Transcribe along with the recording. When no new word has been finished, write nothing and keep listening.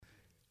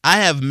I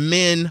have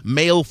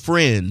male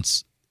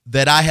friends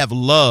that I have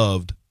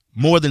loved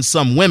more than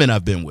some women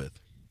I've been with.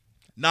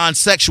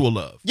 Non-sexual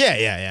love.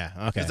 Yeah.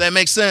 Okay. Does that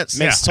make sense?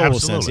 Makes total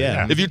sense,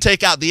 yeah. If you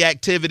take out the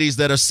activities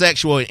that are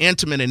sexual and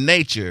intimate in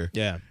nature,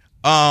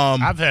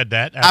 I've had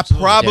that.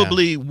 Absolutely. I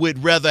probably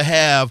would rather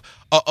have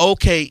an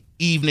okay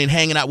evening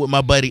hanging out with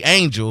my buddy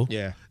Angel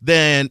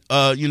than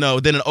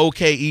than an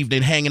okay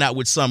evening hanging out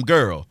with some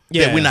girl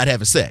that we're not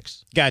having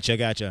sex.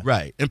 Gotcha.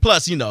 Right. And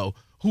plus,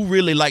 who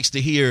really likes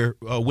to hear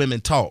women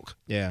talk?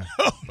 Yeah.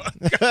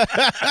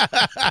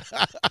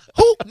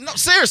 Who? No,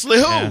 seriously,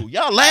 who? Yeah.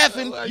 Y'all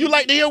laughing? You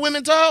like to hear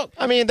women talk?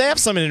 I mean, they have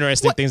some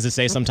interesting things to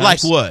say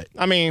sometimes. Like what?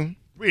 I mean,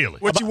 really?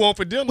 What you want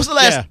for dinner? What's the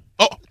last? Yeah.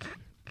 Oh,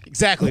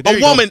 exactly. A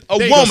woman.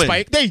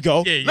 Spike. There you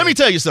go. Let me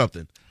tell you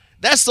something.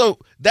 That's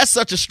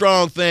such a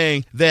strong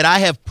thing that I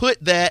have put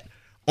that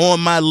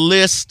on my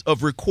list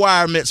of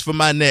requirements for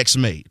my next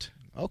mate.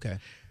 Okay.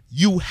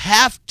 You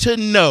have to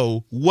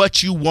know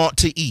what you want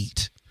to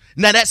eat.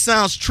 Now, that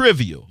sounds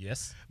trivial.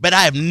 Yes. But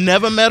I have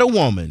never met a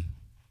woman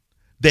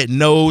that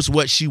knows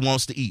what she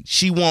wants to eat.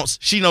 She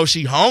knows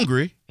she's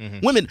hungry.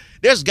 Mm-hmm. Women,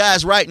 there's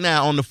guys right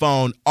now on the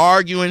phone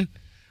arguing.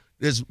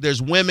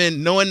 There's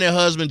women knowing their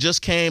husband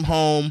just came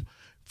home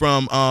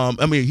from,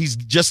 he's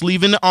just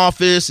leaving the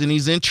office and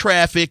he's in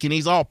traffic and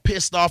he's all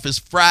pissed off. It's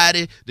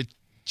Friday. The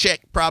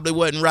check probably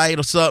wasn't right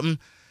or something.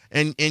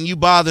 And you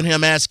bothering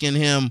him, asking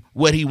him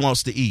what he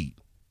wants to eat.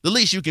 The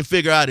least you can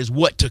figure out is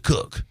what to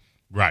cook.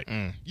 Right.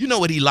 You know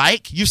what he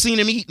like. You've seen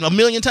him eat a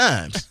million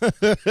times.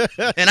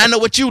 And I know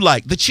what you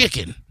like, the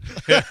chicken.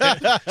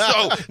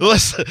 So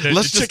let's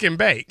just chicken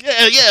bake.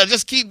 Yeah,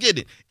 just keep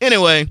getting it.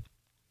 Anyway,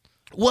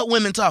 what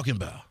women talking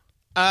about?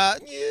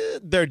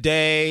 Their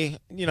day.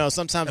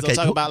 Sometimes they'll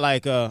talk about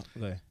like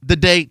the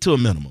date to a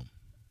minimum.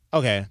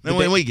 Okay. And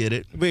when we get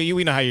it.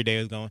 We know how your day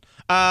is going.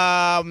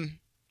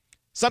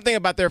 Something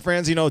about their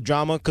friends,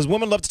 drama, because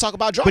women love to talk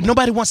about drama. But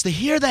nobody wants to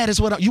hear that.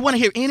 You want to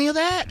hear any of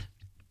that?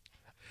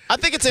 I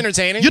think it's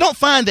entertaining. You don't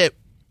find that.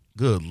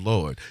 Good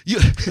Lord.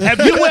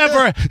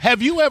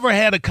 Have you ever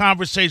had a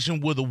conversation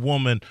with a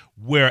woman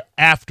where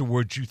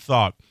afterwards you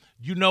thought,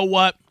 you know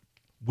what?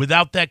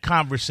 Without that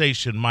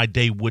conversation, my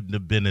day wouldn't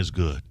have been as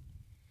good.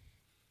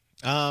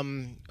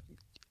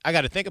 I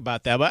got to think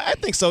about that, but I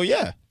think so.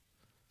 Yeah.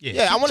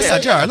 I want to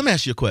say. Jar, let me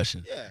ask you a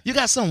question. Yeah. You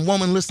got some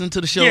woman listening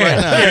to the show right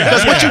now?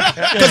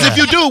 Because if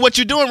you do what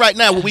you're doing right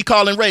now, what we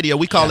call in radio,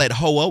 we call that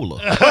ho'ola.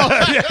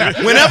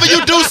 Whenever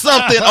you do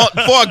something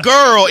for a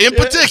girl in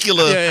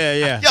particular,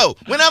 yo,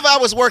 whenever I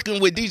was working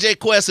with DJ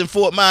Quest in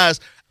Fort Myers,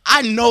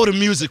 I know the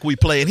music we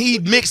play, and he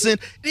mixing,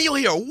 then you'll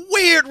hear a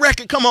weird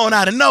record come on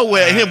out of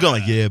nowhere, and him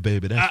going, yeah,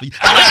 baby, that's for you.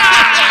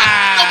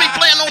 Don't be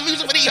playing no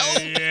music for these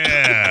hoes.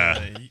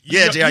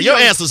 Yeah, JR, your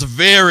answers are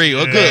very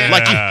good.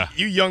 Like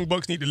you young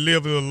bucks need to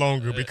live a little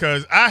longer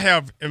because I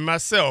have, in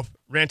myself,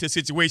 ran into a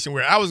situation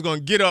where I was going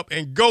to get up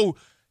and go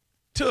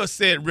to a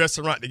said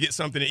restaurant to get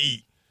something to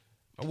eat.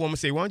 A woman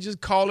say, why don't you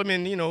just call them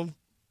and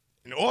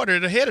order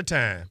it ahead of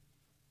time?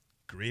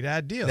 Great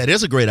idea. That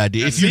is a great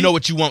idea if you know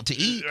what you want to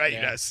eat. Right.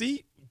 Now,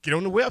 see, get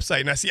on the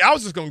website. Now, see, I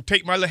was just going to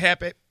take my little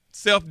happy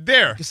self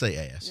there. You say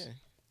ass. Yeah.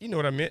 You know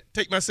what I meant.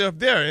 Take myself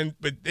there.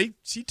 But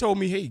she told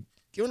me, hey,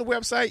 get on the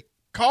website.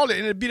 Call it,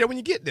 and it'll be there when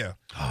you get there.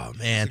 Oh,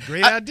 man. It's a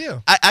great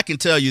idea. I can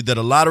tell you that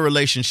a lot of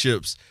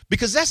relationships,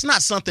 because that's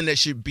not something that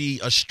should be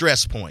a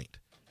stress point.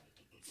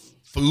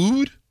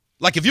 Food?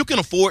 Like, if you can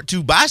afford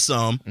to buy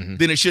some,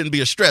 then it shouldn't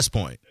be a stress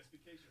point.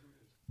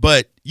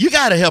 But you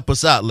got to help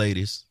us out,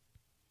 ladies.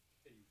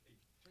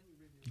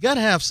 You got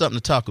to have something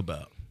to talk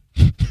about.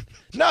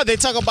 No, they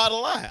talk about a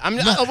lot.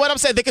 What I'm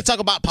saying, they could talk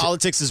about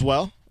politics as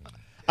well.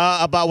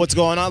 About what's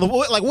going on.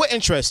 Like, what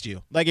interests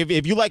you? Like,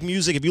 if you like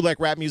music, if you like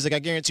rap music, I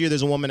guarantee you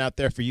there's a woman out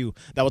there for you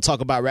that will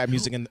talk about rap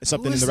music and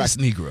something in the rap.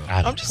 Negro?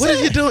 What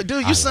are you doing?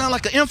 Dude, you sound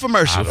like an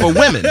infomercial for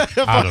women.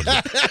 I don't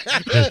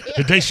know.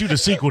 Did they shoot a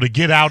sequel to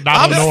Get Out?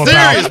 I don't know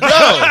serious,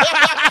 about.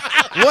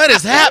 Bro. What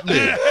is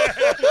happening?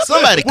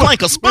 Somebody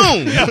clank a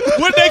spoon.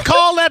 What they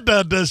call that?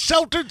 The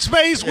sheltered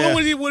space? Yeah.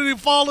 When would he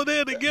falling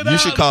in and get out? You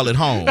should call it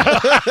home.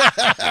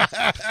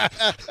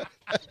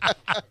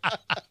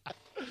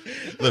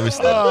 Let me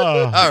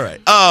stop. All right.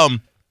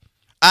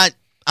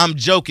 I'm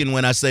joking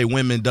when I say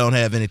women don't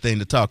have anything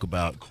to talk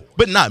about,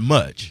 but not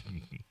much.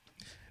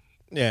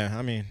 Yeah,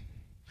 I mean,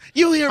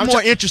 you hear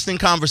more interesting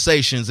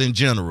conversations in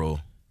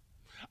general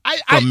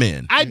from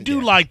men. I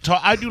do like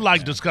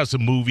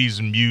discussing movies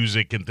and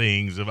music and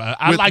things. With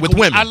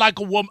women. I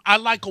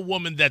like a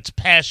woman that's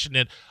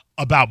passionate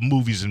about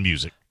movies and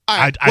music.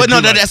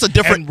 That's a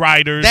different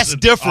writers. That's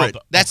different.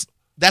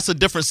 That's a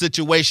different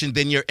situation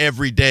than your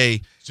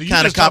everyday. So you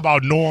just talk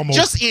about normal,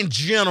 just in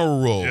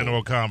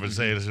general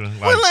conversation.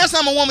 Like, when the last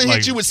time a woman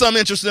hit you with something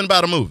interesting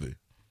about a movie?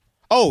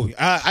 Oh,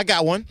 I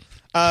got one.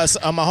 My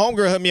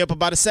homegirl hit me up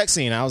about a sex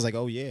scene. I was like,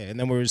 oh yeah, and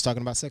then we were just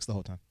talking about sex the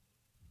whole time.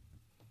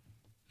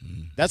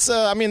 That's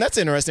that's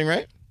interesting,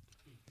 right?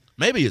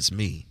 Maybe it's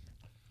me.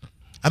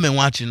 I've been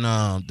watching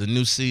the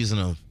new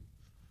season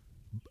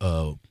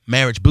of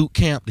Marriage Boot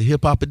Camp, the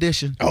hip hop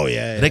edition. Oh,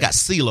 yeah. They got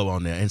CeeLo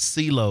on there, and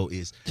CeeLo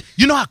is,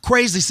 you know how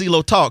crazy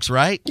CeeLo talks,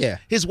 right? Yeah.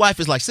 His wife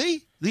is like,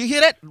 see, do you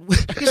hear that?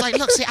 He's like,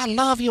 look, see, I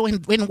love you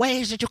in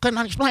ways that you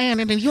couldn't explain,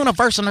 and the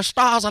universe and the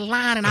stars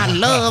align, and I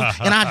love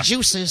and our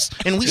juices,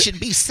 and we should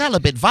be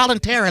celibate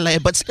voluntarily,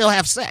 but still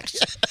have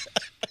sex.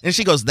 And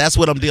she goes, that's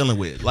what I'm dealing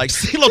with. Like,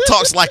 CeeLo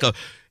talks like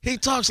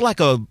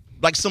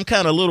some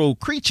kind of little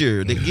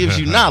creature that gives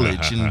you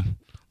knowledge, and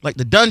like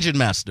the dungeon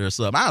master or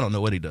something. I don't know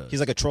what he does. He's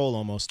like a troll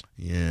almost.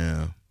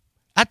 Yeah.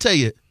 I tell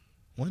you,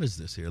 what is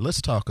this here?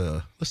 Let's talk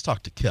to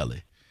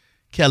Kelly.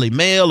 Kelly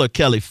male or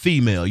Kelly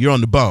female? You're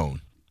on the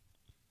bone.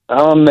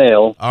 I'm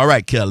male. All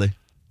right, Kelly.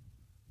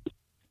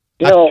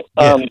 You know,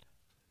 yeah.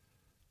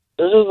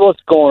 this is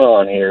what's going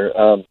on here.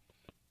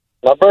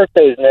 My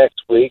birthday's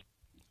next week.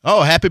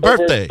 Oh, happy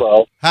birthday.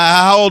 12.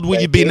 How old will you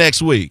Thank be you.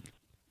 next week?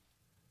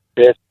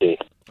 50.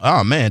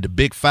 Oh, man, the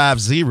big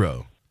 50.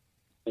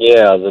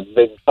 Yeah, the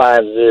big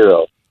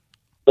 50.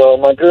 So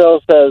my girl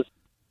says,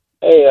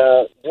 hey,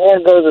 you want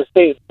to go to the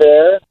state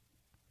fair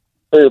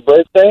for your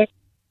birthday?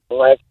 I'm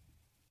like,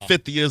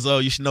 50 years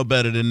old, you should know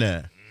better than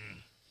that.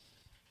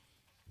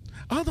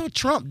 Although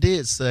Trump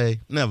did say,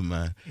 never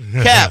mind.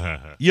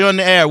 Cap, you're on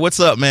the air. What's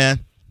up, man?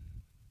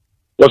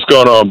 What's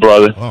going on,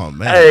 brother? Oh,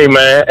 man. Hey,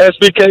 man,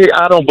 SBK,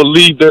 I don't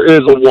believe there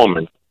is a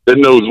woman that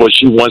knows what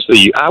she wants to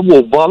eat. I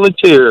will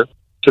volunteer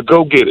to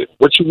go get it.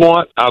 What you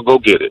want, I'll go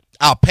get it.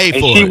 I'll pay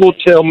And for she it. will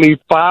tell me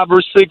 5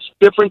 or 6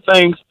 different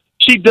things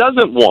she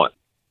doesn't want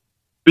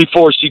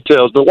before she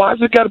tells me. Why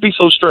has it got to be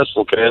so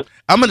stressful, Ken?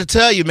 I'm going to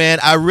tell you, man,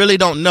 I really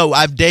don't know.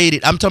 I've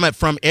dated. I'm talking about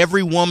from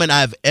every woman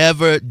I've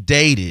ever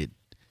dated.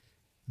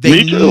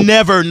 They Me too.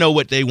 never know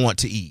what they want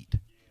to eat.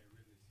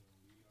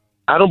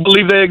 I don't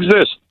believe they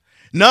exist.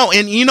 No,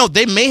 and you know,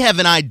 they may have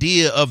an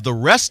idea of the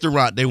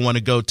restaurant they want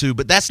to go to,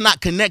 but that's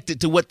not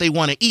connected to what they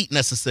want to eat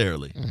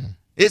necessarily.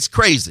 It's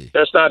crazy.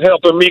 That's not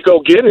helping me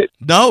go get it.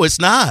 No, it's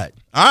not.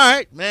 All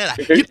right, man.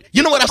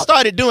 You know what I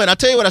started doing? I'll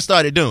tell you what I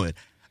started doing.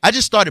 I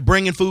just started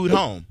bringing food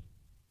home.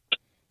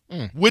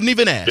 Wouldn't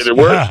even ask. Did it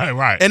work?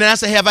 Right. And then I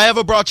said, have I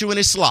ever brought you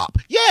any slop?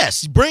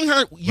 Yes. Bring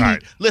her.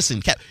 Right.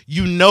 Listen, Cap,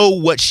 you know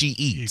what she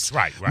eats.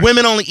 Right.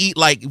 Women only eat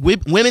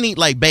women eat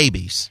like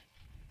babies.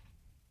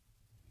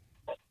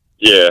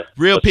 Yeah.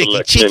 Real That's a picky.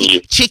 select menu.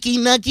 Chicky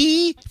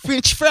nugget,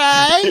 French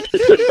fry,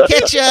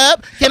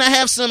 ketchup. Can I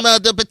have some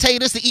the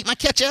potatoes to eat my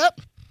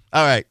ketchup?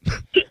 All right.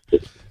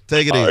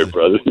 Take it All easy. right,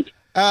 brother.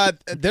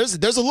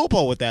 There's a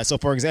loophole with that. So,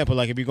 for example,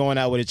 like if you're going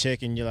out with a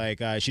chick and you're like,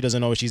 she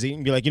doesn't know what she's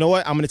eating, be like, you know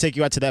what? I'm going to take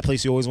you out to that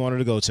place you always wanted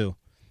to go to.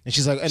 And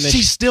she's like, and then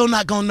She's still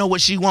not going to know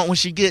what she want when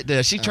she get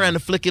there. She's trying to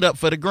flick it up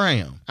for the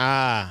gram.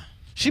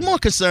 She's more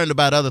concerned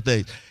about other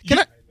things.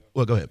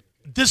 Well, go ahead.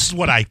 This is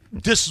what I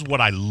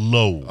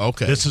loathe.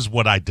 Okay. This is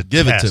what I detest.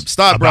 Give it to him.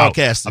 Start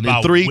broadcasting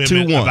in 3, women,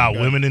 2, 1. About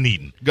Go. women and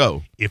eating.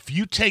 Go. If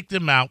you take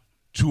them out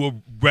to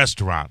a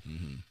restaurant,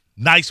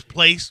 nice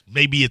place,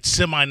 maybe it's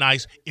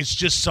semi-nice, it's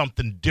just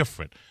something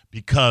different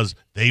because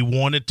they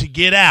wanted to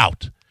get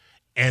out.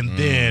 And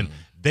then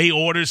they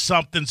order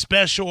something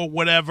special or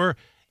whatever,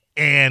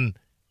 and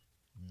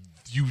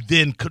you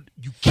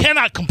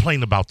cannot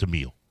complain about the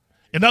meal.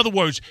 In other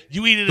words,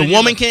 you eat it. The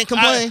woman can't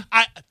complain?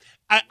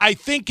 I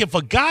think if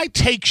a guy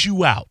takes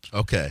you out,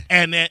 Okay.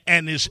 and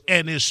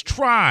is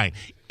trying,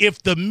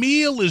 if the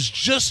meal is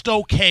just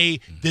okay,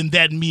 then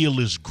that meal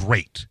is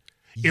great.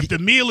 If the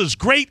meal is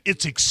great,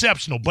 it's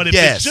exceptional. But if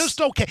Yes. it's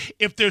just okay,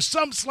 if there's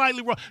something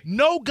slightly wrong,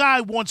 no guy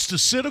wants to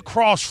sit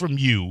across from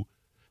you,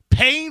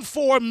 paying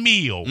for a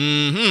meal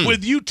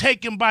with you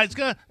taking bites.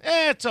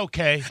 It's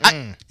okay.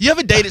 You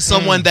ever dated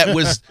someone that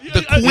was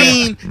the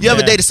queen? You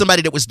ever dated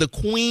somebody that was the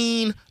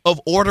queen of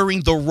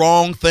ordering the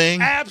wrong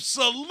thing?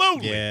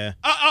 Absolutely. Yeah.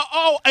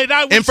 And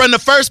I was, And from the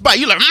first bite,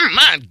 you're like,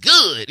 mine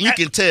good. You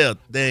can tell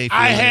they ain't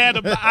I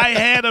feeling it.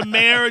 had a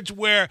marriage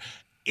where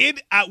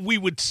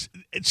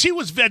she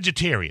was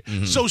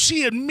vegetarian, so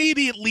she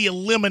immediately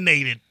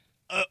eliminated.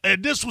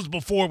 And this was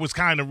before it was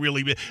kind of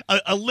really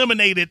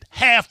eliminated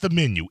half the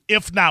menu,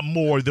 if not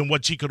more, than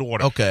what she could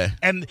order. Okay.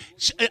 And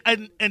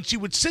she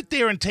would sit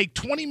there and take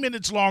 20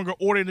 minutes longer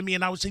ordering to me,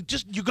 and I would say,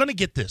 you're going to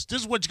get this.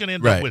 This is what you're going to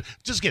end Right. up with.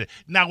 Just get it.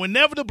 Now,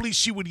 inevitably,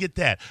 she would get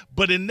that.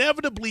 But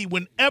inevitably,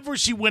 whenever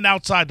she went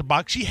outside the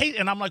box, she hated it.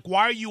 And I'm like,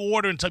 why are you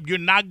ordering something? You're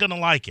not going to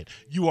like it.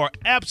 You are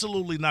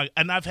absolutely not.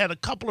 And I've had a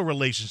couple of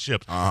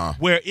relationships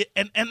where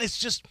and it's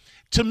just,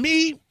 to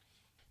me,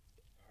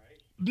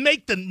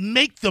 make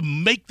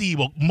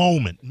the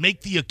moment,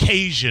 make the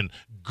occasion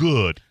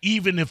good,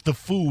 even if the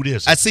food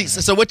isn't. I see.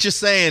 So what you're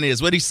saying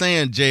is, what he's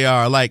saying,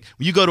 JR, like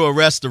when you go to a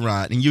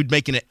restaurant and you're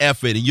making an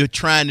effort and you're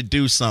trying to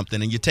do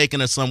something and you're taking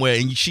her somewhere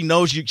and she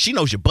knows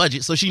your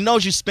budget, so she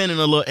knows you're spending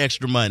a little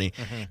extra money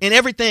and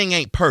everything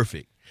ain't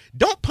perfect.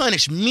 Don't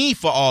punish me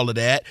for all of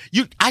that.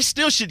 I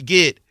still should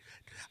get.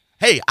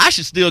 Hey, I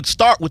should still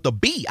start with a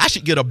B. I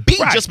should get a B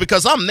just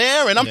because I'm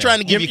there and I'm trying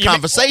to give you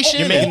conversation.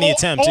 You're making the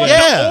attempt.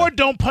 Or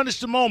don't punish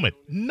the moment.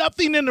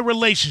 Nothing in the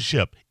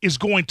relationship is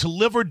going to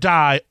live or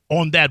die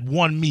on that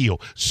one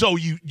meal. So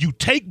you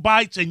take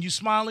bites and you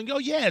smile and go,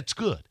 yeah, it's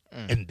good.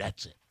 And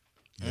that's it.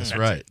 That's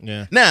right.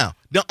 Yeah. Now,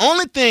 the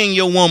only thing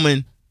your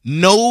woman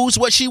knows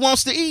what she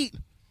wants to eat,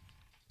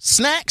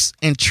 snacks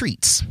and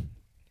treats.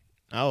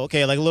 Oh,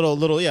 okay. Like little.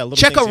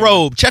 Check things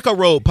a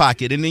robe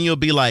pocket, and then you'll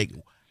be like,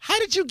 how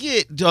did you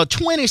get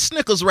 20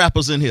 Snickers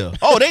wrappers in here?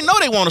 Oh, they know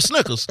they want a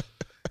Snickers.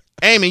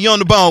 Amy, you on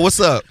the bone. What's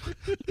up?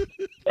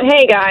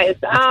 Hey, guys.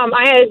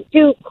 I had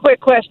two quick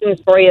questions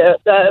for you.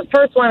 The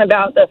first one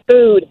about the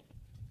food.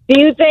 Do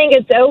you think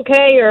it's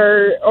okay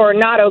or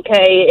not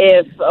okay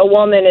if a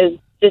woman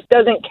just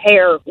doesn't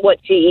care what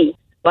she eats?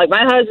 Like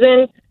my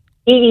husband,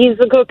 he's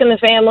the cook in the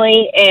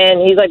family,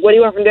 and he's like, what do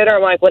you want for dinner?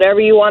 I'm like, whatever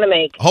you want to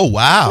make. Oh,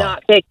 wow.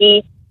 Not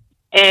picky.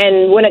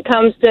 And when it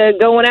comes to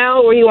going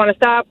out where you want to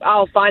stop,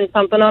 I'll find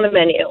something on the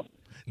menu.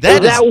 Is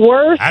that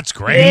worse? That's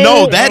great.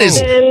 No,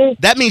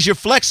 that means you're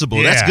flexible.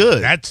 Yeah, that's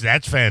good.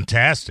 That's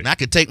fantastic. And I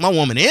could take my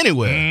woman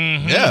anywhere.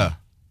 Mm-hmm. Yeah.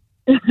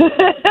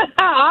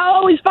 I'll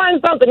always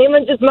find something,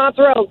 even just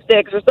mozzarella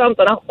sticks or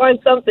something. I'll find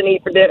something to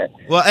eat for dinner.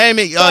 Well,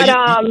 Amy,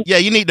 But,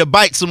 you need to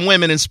bite some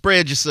women and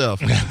spread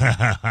yourself. Well,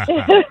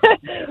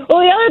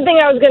 the other thing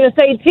I was going to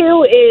say,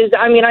 too, is,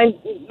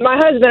 my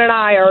husband and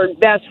I are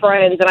best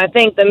friends, and I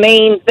think the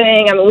main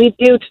thing, we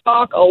do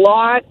talk a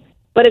lot,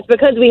 but it's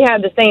because we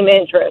have the same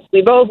interests.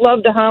 We both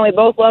love to hunt. We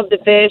both love to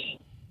fish.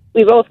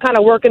 We both kind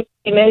of work in the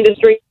same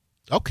industry.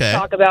 Okay.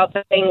 Talk about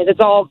things. It's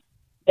all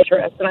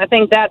interest, and I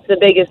think that's the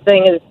biggest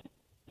thing is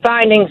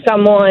finding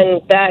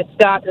someone that's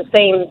got the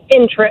same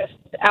interests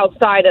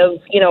outside of,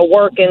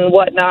 work and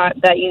whatnot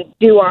that you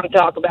do want to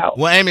talk about.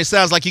 Well, Amy, it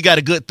sounds like you got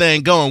a good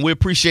thing going. We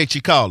appreciate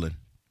you calling.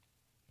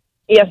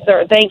 Yes,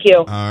 sir. Thank you.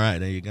 All right,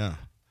 there you go.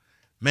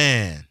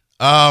 Man,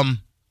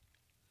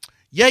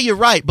 yeah, you're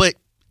right. But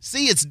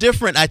see, it's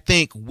different, I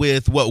think,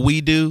 with what we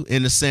do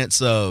in the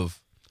sense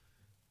of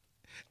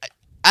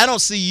I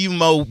don't see you,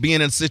 Mo, being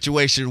in a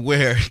situation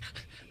where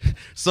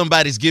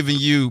somebody's giving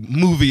you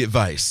movie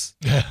advice.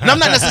 And I'm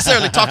not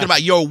necessarily talking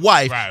about your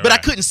wife, but I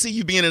couldn't see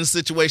you being in a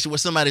situation where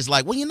somebody's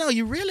like, well,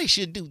 you really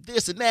should do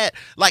this and that.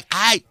 Like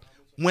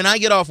when I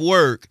get off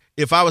work,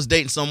 if I was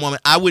dating some woman,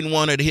 I wouldn't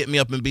want her to hit me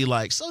up and be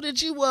like, so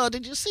did you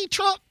see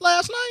Trump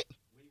last night?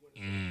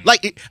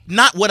 Like,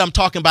 not what I'm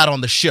talking about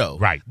on the show.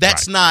 Right.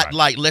 That's not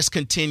like, let's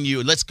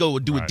continue. Let's go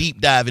do a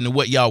deep dive into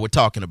what y'all were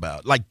talking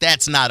about. Like,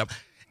 that's not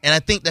and I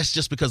think that's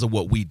just because of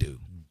what we do.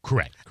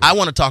 Correct. I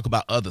want to talk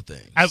about other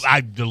things.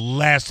 The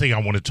last thing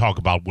I want to talk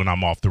about when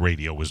I'm off the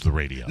radio is the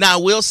radio. Now,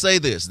 I will say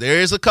this.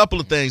 There is a couple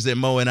of things that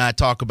Mo and I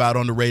talk about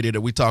on the radio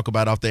that we talk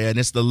about off there, and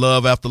it's the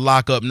Love After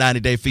Lockup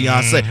 90-Day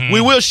Fiancé. Mm-hmm.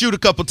 We will shoot a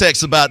couple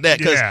texts about that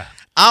because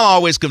I'm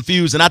always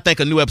confused, and I think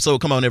a new episode will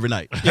come on every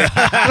night.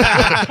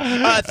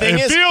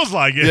 It feels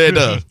like it. Yeah, it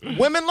does.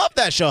 Women love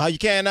that show. How you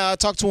can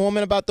talk to a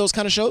woman about those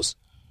kind of shows?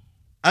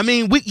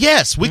 We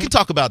can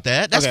talk about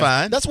that. That's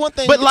fine. That's one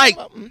thing. But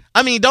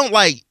don't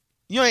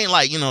you ain't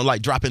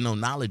like dropping no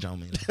knowledge on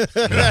me.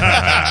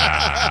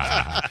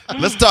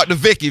 Let's talk to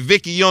Vicky.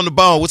 Vicky, you on the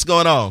bone. What's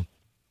going on?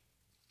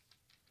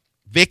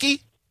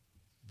 Vicky?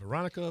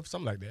 Veronica,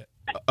 something like that.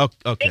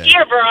 Okay. Vicky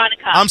or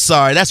Veronica? I'm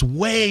sorry. That's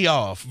way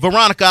off.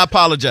 Veronica, I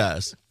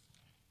apologize.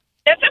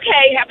 That's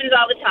okay. It happens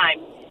all the time.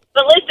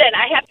 But listen,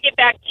 I have to get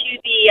back to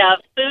the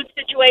food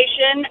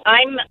situation.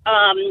 I'm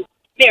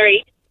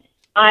married.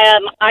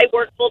 I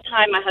work full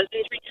time. My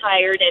husband's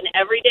retired, and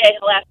every day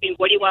he'll ask me,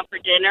 "What do you want for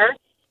dinner?"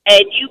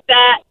 And you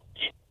bet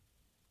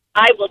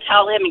I will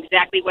tell him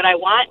exactly what I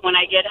want. When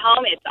I get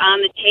home, it's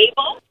on the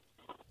table,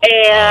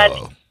 and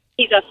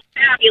he's a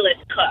fabulous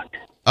cook.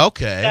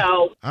 Okay.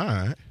 So, all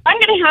right. I'm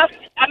gonna have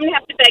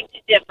to beg to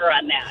differ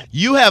on that.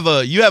 You have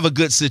a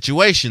good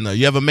situation though.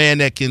 You have a man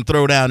that can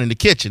throw down in the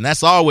kitchen.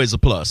 That's always a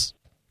plus.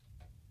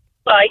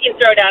 Well, he can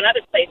throw down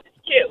other places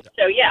too.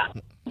 So yeah.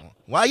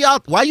 Why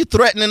you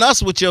threatening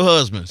us with your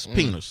husband's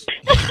penis?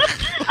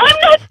 I'm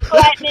not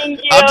threatening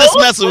you. I'm just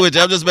messing with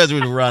you,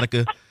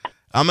 Veronica.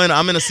 I'm in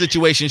a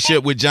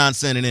situationship with John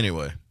Sennett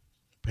anyway.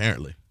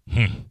 Apparently.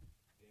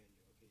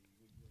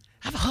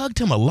 I've hugged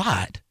him a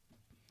lot.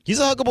 He's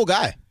a huggable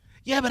guy.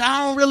 Yeah, but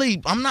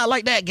I'm not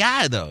like that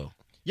guy though.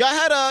 Y'all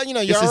had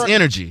it's his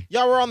energy.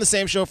 Y'all were on the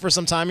same show for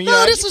some time. And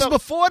this was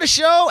before the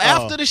show,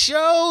 after the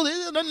show.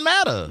 It doesn't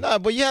matter. No,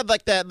 but you had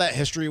like that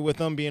history with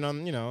him being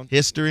on,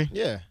 History?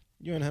 Yeah,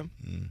 you and him.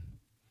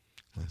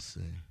 Let's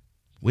see.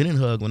 We didn't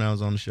hug when I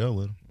was on the show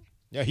with him.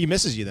 Yeah, he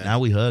misses you then. Now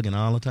we hugging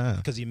all the time.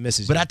 Because he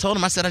misses you. But I told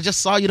him, I said, I just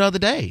saw you the other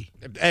day.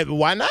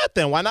 Why not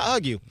then? Why not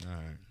hug you? All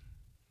right.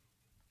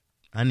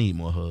 I need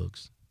more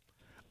hugs.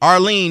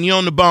 Arlene, you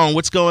on the bone.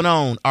 What's going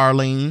on,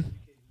 Arlene?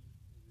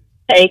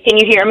 Hey, can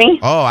you hear me?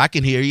 Oh, I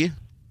can hear you.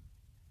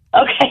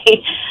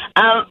 Okay.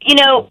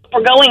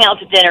 For going out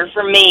to dinner,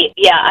 for me,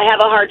 I have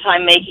a hard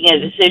time making a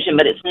decision,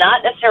 but it's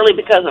not necessarily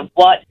because of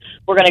what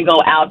we're going to go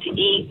out to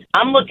eat.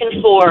 I'm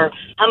looking for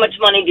how much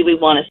money do we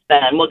want to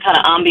spend? What kind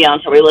of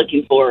ambiance are we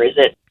looking for? Is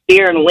it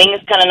beer and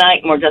wings kind of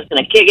night and we're just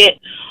going to kick it?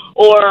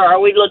 Or are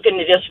we looking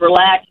to just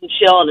relax and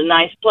chill at a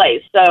nice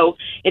place? So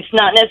it's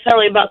not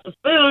necessarily about the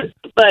food,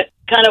 but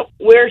kind of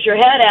where's your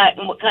head at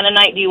and what kind of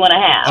night do you want to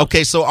have?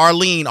 Okay, so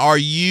Arlene,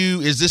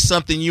 is this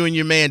something you and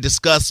your man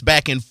discuss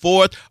back and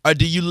forth, or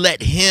do you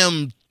let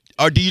him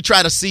Or do you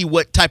try to see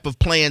what type of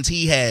plans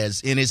he has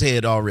in his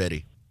head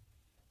already?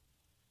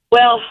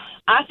 Well,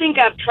 I think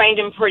I've trained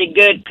him pretty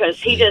good because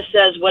he just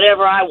says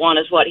whatever I want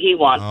is what he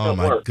wants. Oh, to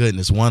my work.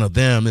 goodness. One of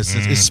them.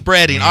 It's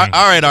spreading. All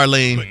right,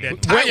 Arlene. Put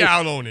that tire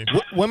out on him.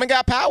 Women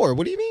got power.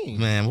 What do you mean?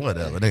 Man,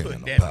 whatever. They ain't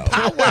got no That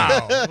power.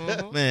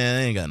 power. Man,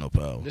 they ain't got no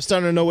power. They're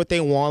starting to know what they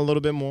want a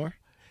little bit more.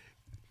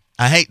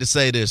 I hate to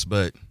say this,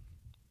 but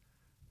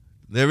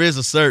there's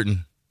a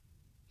certain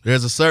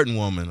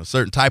woman, a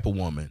certain type of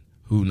woman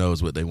who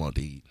knows what they want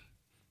to eat.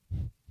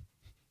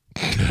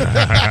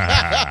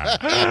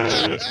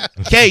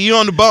 Kay, you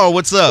on the ball.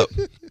 What's up?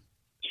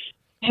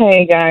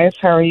 Hey guys,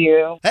 how are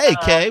you? Hey,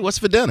 Kay, what's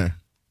for dinner?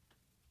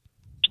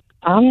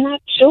 I'm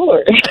not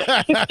sure.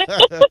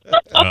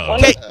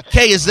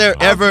 Kay, is there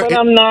ever? But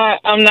I'm not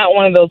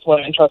one of those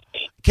women. Trust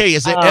me. Kay,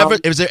 is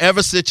there ever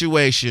a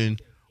situation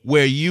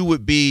where you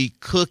would be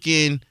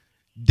cooking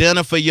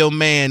dinner for your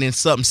man and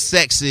something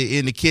sexy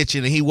in the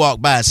kitchen and he walk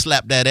by and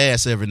slap that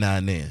ass every now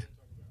and then?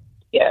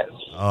 Yes.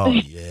 Oh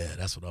yeah,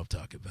 that's what I'm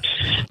talking about.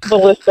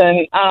 But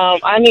listen, I'm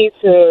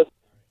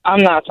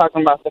not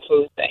talking about the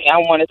food thing. I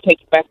want to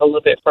take it back a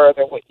little bit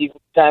further what you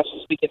guys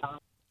were speaking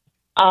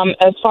on.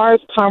 As far as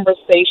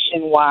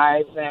conversation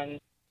wise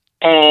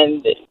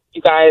and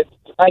you guys,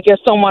 I guess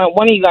one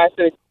of you guys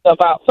said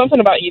about something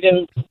about you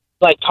didn't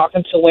like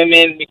talking to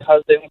women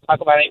because they don't talk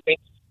about anything.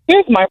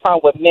 Here's my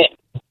problem with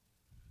men.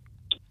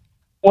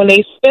 When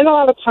they spend a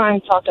lot of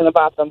time talking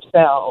about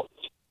themselves,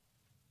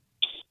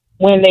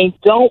 when they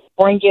don't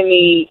bring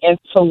any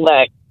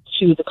intellect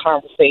to the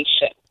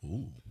conversation,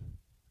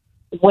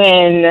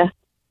 when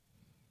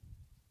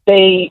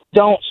they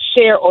don't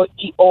share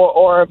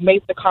or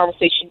make the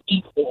conversation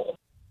equal,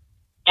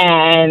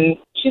 and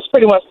she's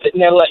pretty much sitting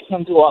there letting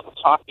him do all the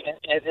talking,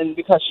 and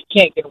because she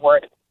can't get a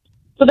word.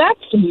 So that's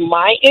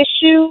my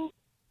issue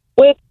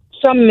with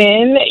some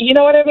men, you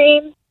know what I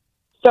mean?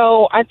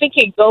 So I think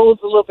it goes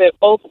a little bit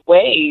both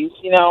ways,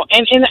 you know.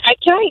 And can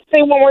I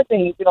say one more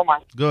thing, if you don't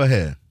mind? Go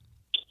ahead.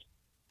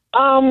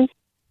 In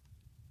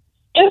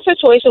a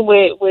situation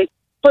with,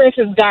 for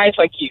instance, guys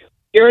like you,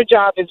 your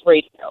job is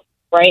radio,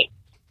 right?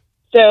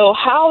 So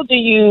how do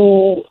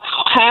you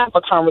have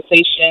a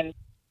conversation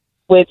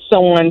with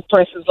someone, for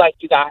instance, like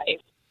you guys,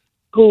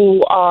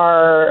 who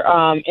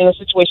are in a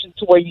situation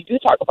to where you do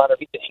talk about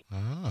everything?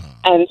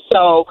 And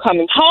so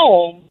coming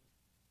home,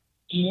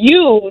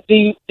 your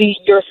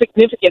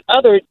significant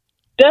other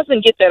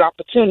doesn't get that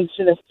opportunity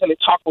to necessarily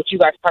talk what you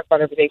guys talk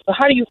about every day. So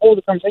how do you hold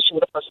a conversation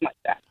with a person like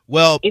that?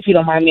 Well, if you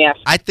don't mind me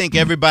asking. I think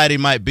everybody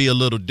might be a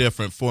little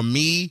different. For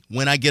me,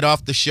 when I get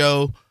off the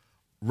show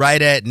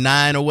right at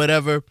 9 or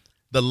whatever,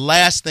 the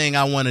last thing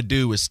I want to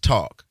do is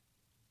talk.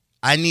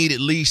 I need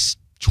at least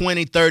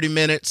 20, 30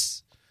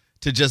 minutes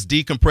to just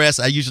decompress.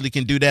 I usually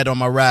can do that on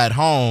my ride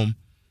home.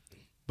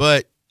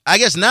 But I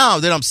guess now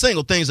that I'm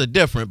single, things are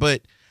different.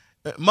 But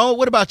Mo,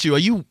 what about you? Are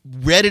you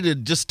ready to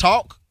just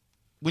talk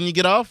when you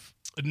get off?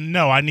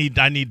 No, I need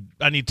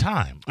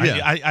time. Yeah.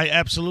 I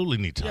absolutely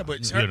need time. Yeah,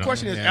 but her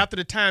question is, after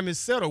the time is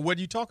settled, what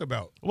do you talk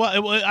about? Well,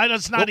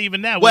 it's not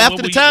even that. Well,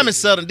 after the time is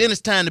settled, then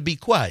it's time to be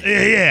quiet.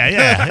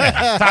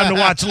 Yeah. Time to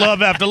watch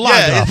Love After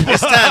Lockup.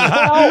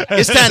 Yeah,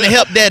 it's time to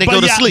help Daddy go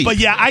to sleep. But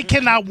yeah, I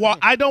cannot walk.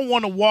 I don't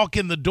want to walk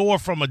in the door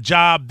from a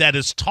job that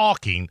is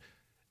talking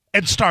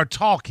and start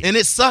talking. And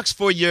it sucks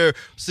for your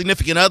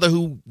significant other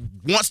who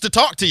wants to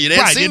talk to you. They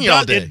haven't seen you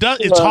all day.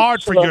 It's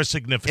hard for your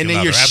significant other. And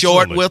then you're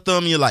short with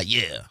them. You're like,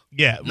 Yeah.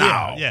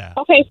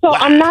 Okay, so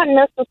I'm not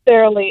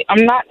necessarily.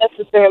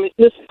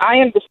 Listen, I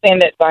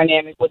understand that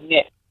dynamic with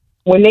men.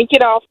 When they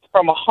get off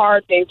from a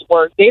hard day's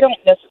work, they don't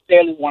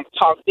necessarily want to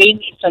talk. They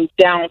need some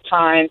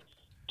downtime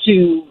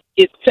to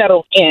get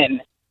settled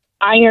in.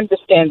 I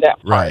understand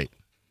that part. Right.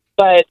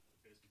 But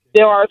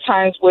there are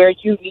times where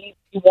you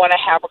want to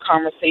have a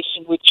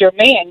conversation with your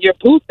man, your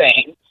boo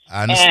thing.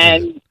 I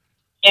understand.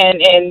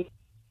 And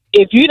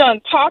if you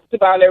done talked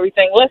about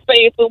everything, let's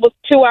say if it was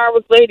 2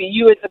 hours later,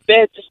 you in the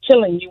bed just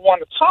chilling, you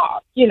want to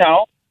talk, you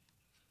know.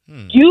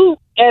 You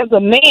as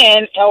a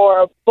man,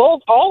 or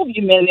all of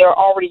you men there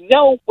already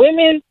know,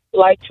 women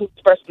like to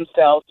express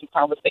themselves in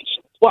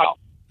conversation as well.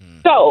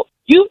 So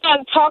you've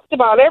done talked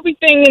about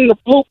everything in the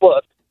blue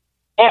book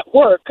at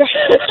work,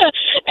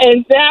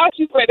 and now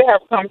she's ready to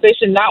have a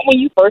conversation, not when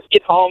you first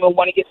get home and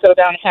want to get settled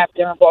down and have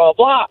dinner, blah,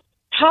 blah, blah.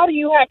 How do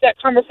you have that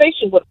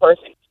conversation with a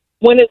person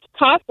when it's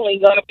constantly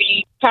going to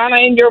be kind of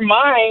in your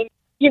mind,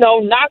 you know,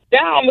 knocked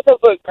down because,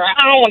 look,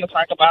 I don't want to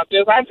talk about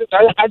this.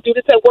 I do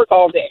this at work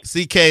all day.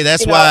 CK,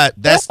 that's why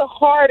that's a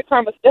hard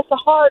conversation. That's a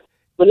hard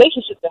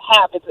relationship to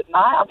have, is it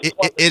not?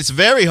 It's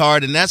very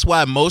hard, and that's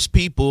why most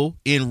people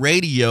in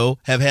radio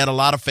have had a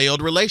lot of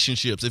failed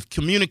relationships. If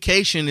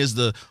communication is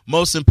the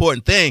most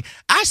important thing,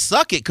 I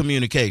suck at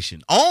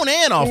communication, on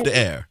and off the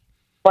air.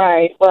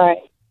 Right.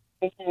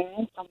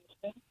 Mm-hmm.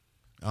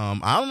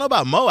 I don't know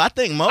about Mo. I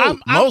think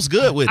Mo's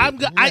good with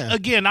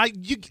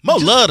it. Mo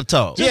love to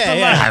talk. He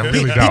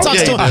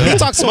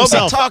talks to Mo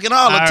himself. be talking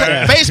all the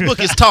time. Facebook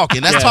is talking.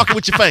 That's talking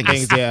with your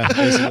fingers.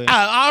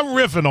 I'm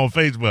riffing on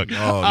Facebook.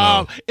 Oh,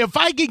 no. If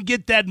I can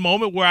get that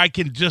moment where I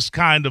can just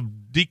kind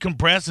of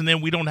decompress, and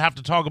then we don't have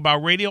to talk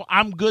about radio,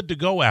 I'm good to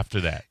go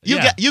after that.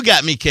 You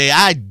got me, Kay.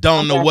 I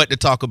don't know what to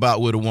talk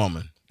about with a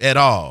woman at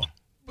all.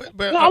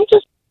 But No, I'm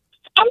just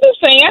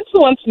saying. I just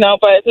want to know.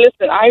 But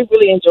listen, I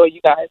really enjoy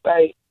you guys.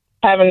 I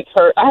haven't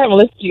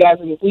listened to you guys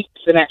in weeks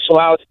in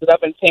actuality because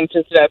I've been paying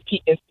attention to that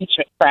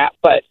impeachment crap.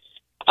 But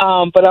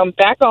I'm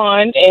back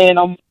on and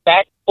I'm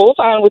back full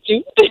time with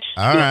you.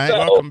 All right,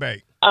 welcome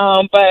back.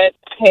 But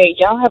hey,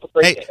 y'all have a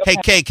great day. Hey,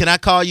 Kay, can I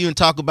call you and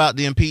talk about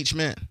the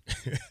impeachment?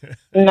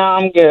 No,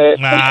 I'm good.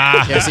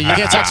 Yeah, so you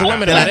can't talk to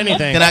women about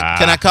anything.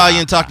 Can I call you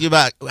and talk to you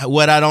about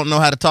what I don't know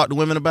how to talk to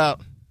women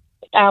about?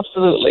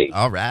 Absolutely.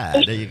 All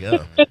right, there you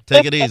go.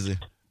 Take it easy.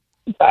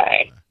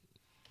 Bye.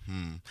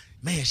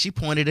 Man, she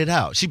pointed it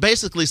out. She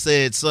basically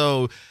said,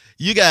 so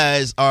you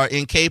guys are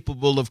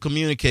incapable of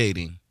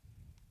communicating.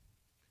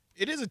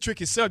 It is a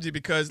tricky subject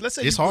because let's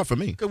say It's hard for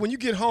me. Because when you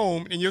get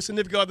home and your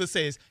significant other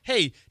says,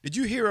 "Hey, did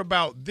you hear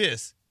about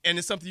this?" and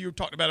it's something you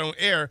talked about on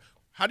air,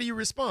 how do you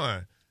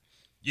respond?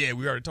 Yeah,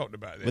 we already talked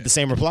about that. With the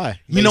same reply.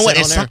 You know what?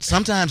 And On air.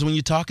 sometimes when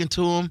you're talking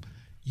to them,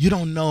 you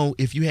don't know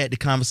if you had the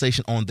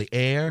conversation on the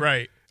air.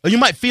 Right. Or you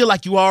might feel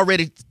like you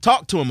already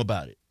talked to them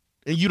about it.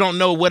 And you don't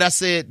know what I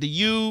said to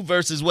you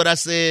versus what I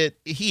said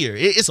here.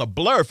 It's a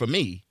blur for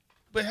me.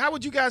 But how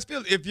would you guys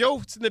feel if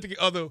your significant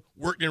other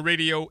worked in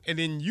radio and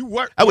then you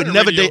worked? I would in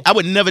never radio? date. I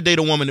would never date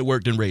a woman that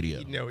worked in radio.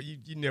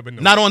 You never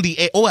know. Not on the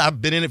air. Oh,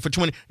 I've been in it for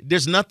 20.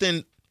 There's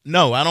nothing.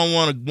 No, I don't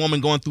want a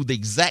woman going through the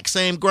exact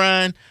same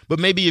grind. But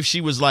maybe if she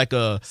was like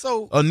a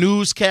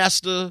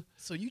newscaster.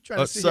 So you trying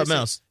to say something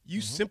else?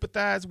 You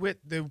sympathize with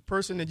the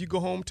person that you go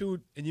home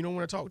to and you don't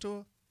want to talk to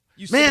her?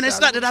 Man, it's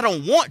not that I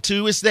don't want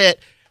to. It's that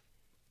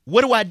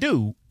what do I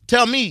do?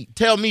 Tell me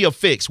a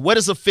fix. What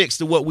is a fix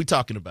to what we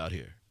talking about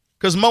here?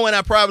 Because Mo and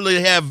I probably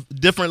have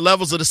different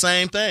levels of the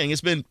same thing.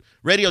 It's been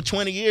radio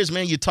 20 years,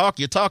 man. You talk.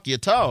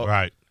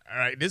 Right. All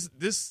right.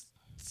 This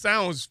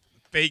sounds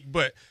fake,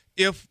 but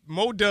if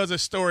Mo does a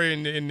story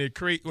in the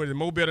create or the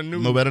Mo Better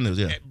News,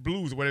 yeah, at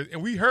Blues or whatever,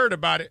 and we heard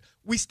about it,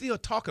 we still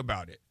talk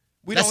about it.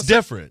 That's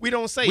different. We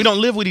don't say we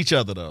don't live with each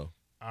other though.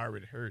 I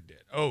already heard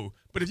that. Oh,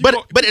 but but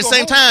at the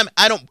same time,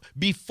 I don't.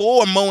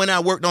 Before Mo and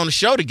I worked on the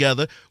show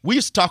together, we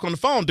used to talk on the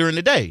phone during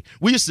the day.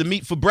 We used to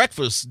meet for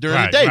breakfast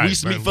during the day. We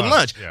used to meet for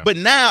lunch. Yeah. But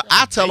now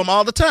I tell them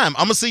all the time,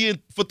 I'm gonna see you.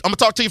 I'm gonna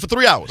talk to you for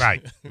 3 hours.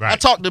 Right. I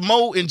talk to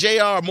Mo and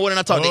JR more than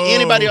I talk to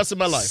anybody else in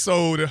my life.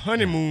 So the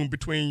honeymoon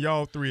between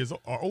y'all three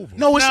are over.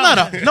 No, it's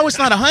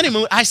not a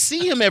honeymoon. I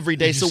see him every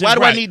day. So why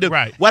do I need to?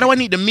 Why do I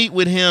need to meet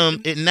with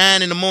him at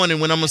 9 a.m.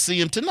 when I'm gonna see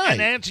him tonight? And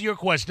to answer your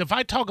question, if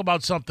I talk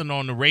about something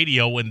on the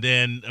radio and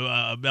then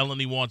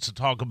Melanie wants to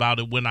talk about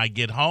it when I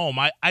get home,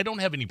 I don't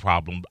have any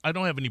problem. I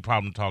don't have any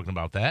problem talking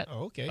about that.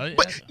 Oh, okay.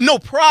 But no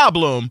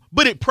problem.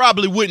 But it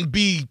probably wouldn't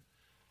be.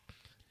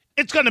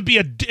 It's gonna be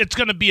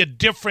a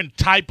different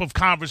type of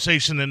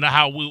conversation than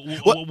how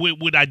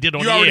what I did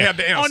on you the already air. have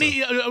the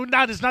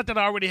answer. It's not that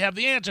I already have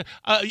the answer.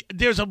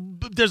 There's a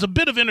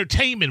bit of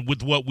entertainment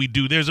with what we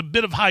do. There's a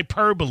bit of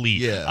hyperbole.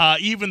 Yeah.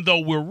 Even though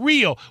we're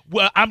real,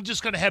 I'm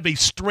just gonna have a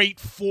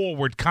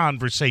straightforward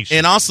conversation.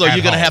 And also, you're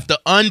gonna home. have to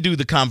undo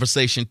the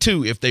conversation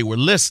too if they were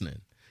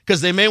listening.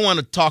 Because they may want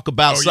to talk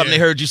about something they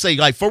heard you say,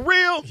 like, for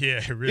real?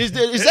 Yeah, really. Is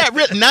that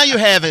real? Now you're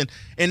having,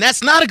 and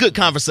that's not a good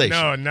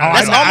conversation. No.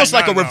 That's almost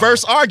like a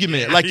reverse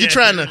argument. Like you're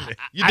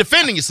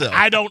defending yourself.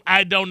 I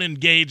don't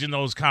engage in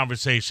those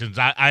conversations.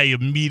 I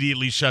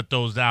immediately shut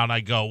those down.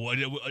 I go.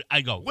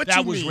 What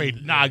that you was mean?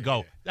 radio. No, I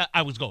go.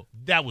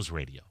 That was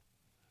radio.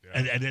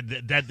 And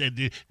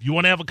if you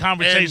want to have a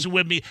conversation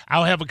with me,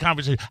 I'll have a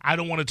conversation. I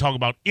don't want to talk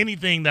about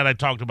anything that I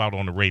talked about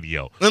on the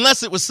radio.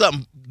 Unless it was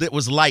something that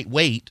was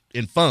lightweight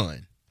and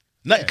fun.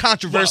 Not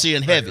controversy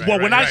and heavy.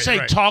 Well, when I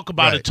say talk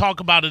about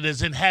it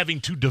as in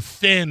having to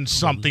defend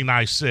something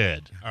I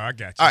said. Oh, I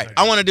got you. All right,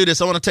 I want to do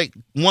this. I want to take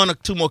one or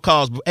two more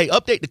calls. Hey,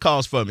 update the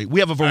calls for me. We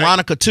have a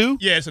Veronica 2?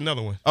 Yeah, it's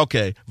another one.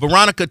 Okay.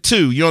 Veronica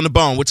 2, you're on the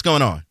bone. What's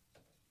going on?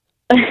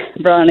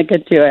 Veronica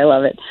 2, I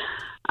love it.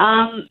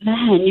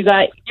 Man, you're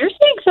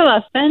saying some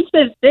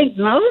offensive things.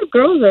 Most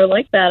girls are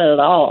like that at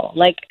all.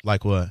 Like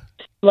what?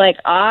 Like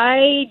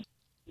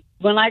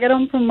when I get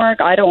home from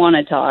work, I don't want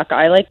to talk.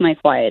 I like my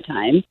quiet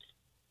time.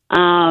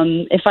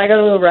 If I go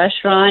to a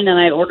restaurant and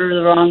I order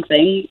the wrong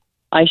thing,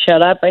 I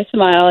shut up, I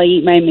smile, I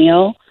eat my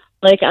meal.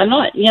 Like I'm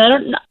not, I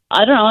don't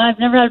know. I've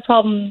never had a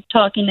problem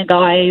talking to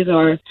guys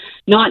or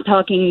not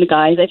talking to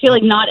guys. I feel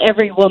like not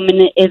every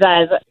woman is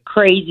as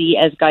crazy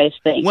as guys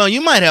think. Well,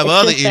 you might have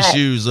other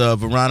issues,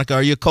 Veronica.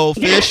 Are you a cold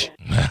fish?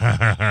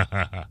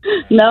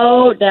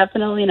 No,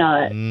 definitely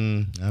not.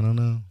 I don't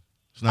know.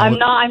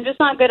 I'm just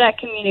not good at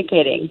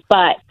communicating,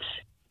 but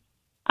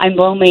I'm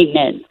low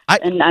maintenance,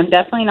 and I'm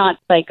definitely not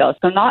psycho.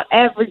 So not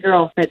every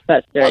girl fits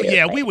that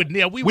stereotype.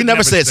 We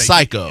never said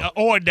psycho,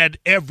 or that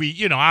every.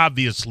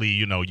 Obviously,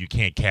 you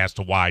can't cast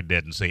a wide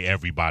net and say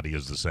everybody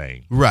is the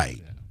same. Right.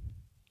 Yeah.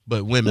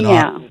 But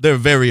women they're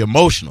very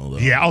emotional, though.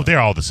 Yeah. They're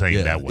all the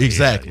same that way.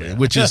 Exactly. Yeah.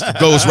 Which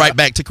goes right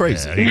back to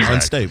crazy, exactly.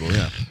 unstable.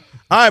 Yeah.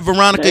 All right,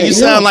 Veronica, you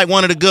sound like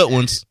one of the good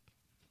ones.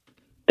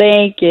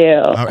 Thank you.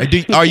 All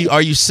right.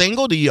 Are you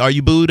single? Are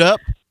you booed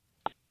up?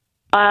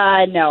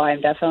 No, I'm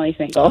definitely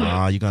single.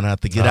 Oh, you're gonna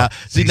have to get out.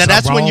 See, now something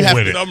that's when you wrong have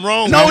with to. it. I'm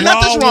wrong. No, with it.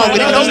 nothing's wrong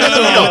with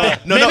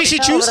it. No. Maybe she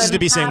chooses to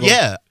be single.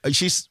 Yeah,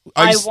 she's.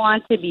 I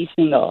want to be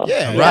single.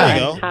 Yeah, Right. there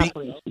you I'm go.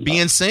 happily single.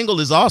 Being single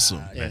is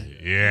awesome.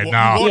 Yeah,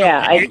 no.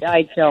 Yeah,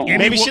 I don't.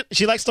 Maybe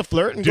she likes to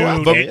flirt and go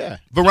out. Dude, Yeah.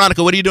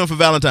 Veronica, what are you doing for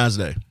Valentine's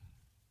Day?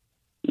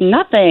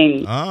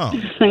 Nothing. Oh,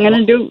 I'm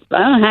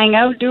gonna hang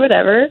out, do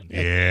whatever.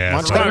 Yeah. Why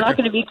don't so- you I'm not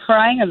gonna be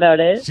crying about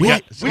it. We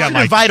got we should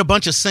like- invite a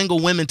bunch of single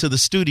women to the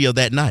studio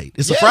that night.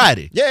 It's a Yeah.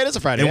 Friday. Yeah, it is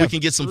a Friday. And yeah. we can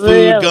get some food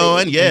Really?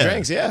 going. And Yeah.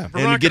 drinks, yeah.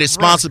 And get it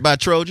sponsored by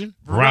Trojan.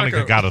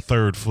 Veronica got a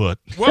third foot.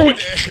 What would,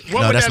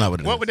 No, that's not what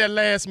it What is. would that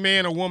last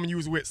man or woman you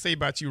was with say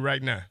about you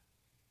right now?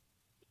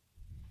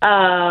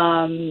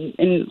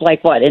 In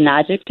like what? An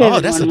adjective? Oh,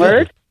 in that's one a good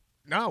word?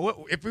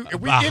 No, if we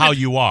About how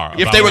you are.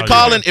 If about they were how you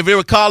calling, are. if they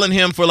were calling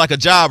him for like a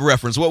job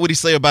reference, what would he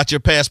say about your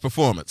past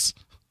performance?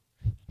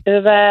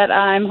 That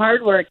I'm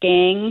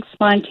hardworking,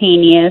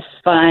 spontaneous,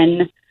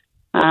 fun,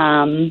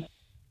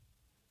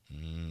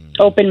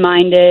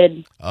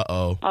 open-minded,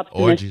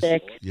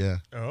 optimistic. Yeah.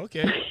 Oh,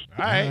 okay. All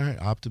right. All right.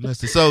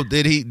 Optimistic. So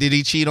did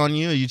he cheat on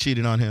you, or you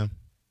cheated on him?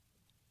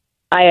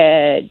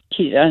 I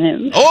cheated on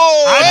him.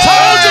 Oh, I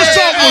told you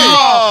something was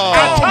Oh,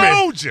 wrong.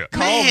 I told you.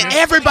 man,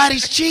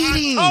 everybody's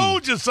cheating. I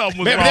told you something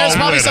was Maybe wrong. there's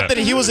probably with something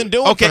it. he wasn't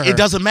doing. Okay, for her. it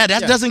doesn't matter.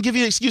 That doesn't give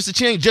you an excuse to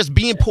change. Just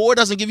being poor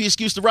doesn't give you an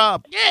excuse to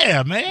rob.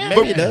 Yeah, man.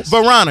 Maybe it does.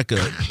 Veronica,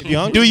 you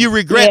hungry? do you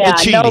regret Yeah, the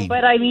cheating? no,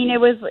 but I mean, it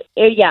was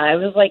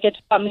like it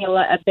taught me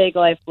a big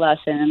life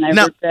lesson, and I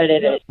Now,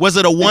 regretted it. Was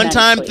it a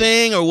one-time immensely.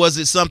 thing, or was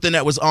it something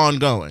that was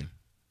ongoing?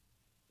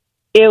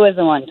 It was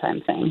a one-time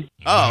thing.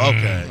 Oh,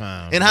 okay.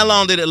 And how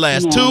long did it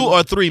last? Yeah. 2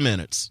 or 3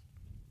 minutes?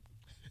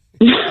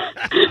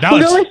 Now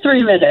Really,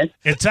 3 minutes.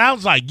 it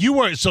sounds like you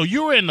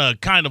were in a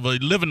kind of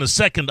living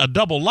a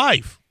double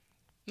life.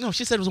 No,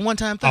 she said it was a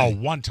one-time Oh,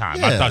 thing. one time.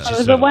 Yeah. I thought It you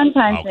was said a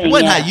one-time okay. thing. It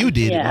wasn't yeah. how you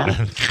did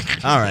Yeah.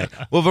 it. All right.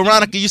 Well,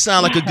 Veronica, you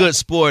sound like a good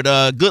sport.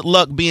 Good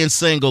luck being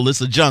single.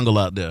 It's a jungle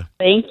out there.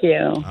 Thank you.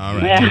 All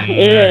right. Yeah,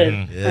 it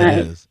is. Yeah, All right.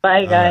 it is.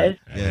 Bye, guys.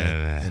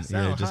 Yeah.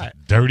 And, just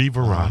Dirty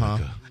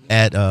Veronica.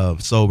 at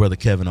Soul Brother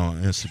Kevin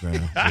on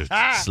Instagram.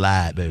 Just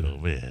slide, baby. Oh,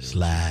 man.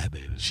 Slide,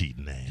 baby.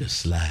 Cheating ass. Just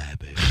slide,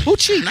 baby. Who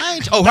cheating? I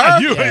ain't. Oh, her.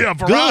 You, yeah,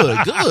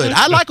 Veronica. Good.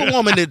 I like a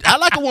woman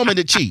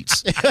that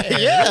cheats.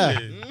 Yeah.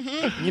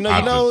 You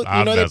know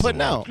they're putting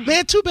messing out.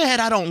 Man, too bad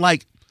I don't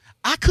like.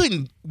 I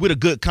couldn't, with a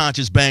good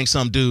conscience, bang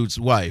some dude's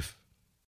wife.